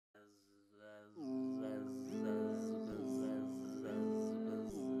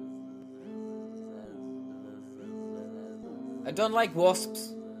I don't like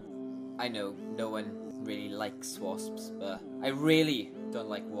wasps. I know, no one really likes wasps, but I really don't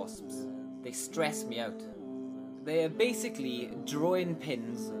like wasps. They stress me out. They are basically drawing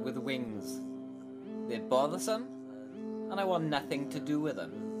pins with wings. They're bothersome, and I want nothing to do with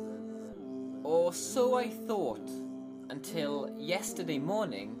them. Or so I thought, until yesterday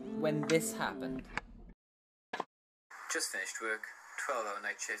morning when this happened. Just finished work, 12-hour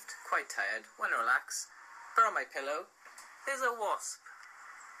night shift, quite tired, wanna relax, but on my pillow, there's a wasp.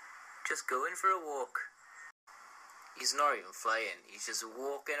 Just going for a walk. He's not even flying, he's just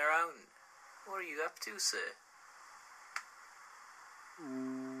walking around. What are you up to, sir?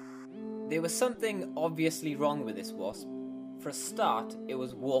 There was something obviously wrong with this wasp. For a start, it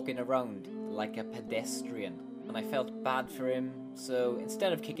was walking around like a pedestrian, and I felt bad for him, so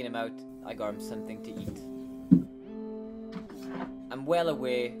instead of kicking him out, I got him something to eat. I'm well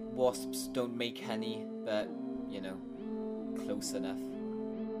aware wasps don't make honey, but, you know, close enough.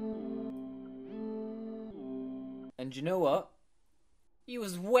 And you know what? He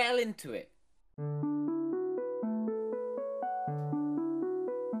was well into it.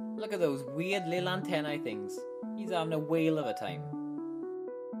 Look at those weird little antennae things. He's having a whale of a time.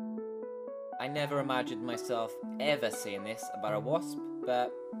 I never imagined myself ever saying this about a wasp,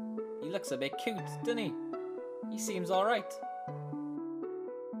 but he looks a bit cute, doesn't he? He seems alright.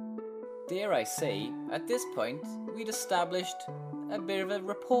 Dare I say, at this point, we'd established a bit of a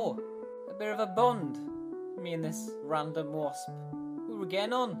rapport, a bit of a bond, me and this random wasp. We were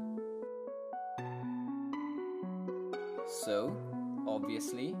getting on. So,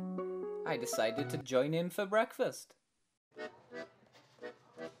 obviously, I decided to join him for breakfast.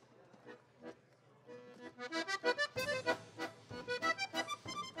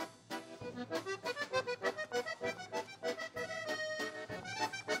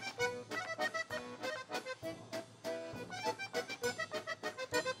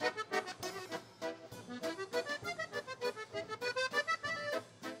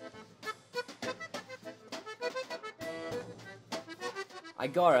 I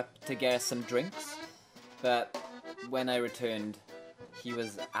got up to get some drinks, but when I returned, he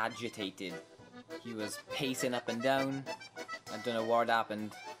was agitated. He was pacing up and down. I don't know what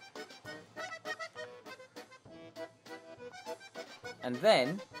happened. And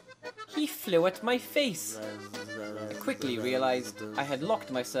then, he flew at my face. I quickly realized I had locked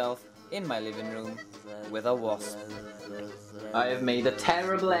myself in my living room with a wasp. I have made a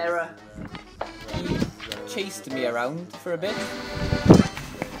terrible error. He chased me around for a bit.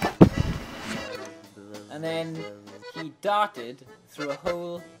 And then he darted through a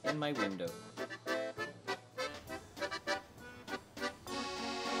hole in my window.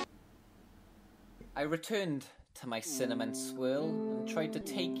 I returned to my cinnamon swirl and tried to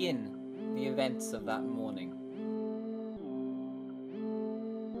take in the events of that morning.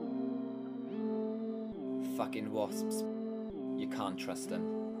 Fucking wasps. You can't trust them.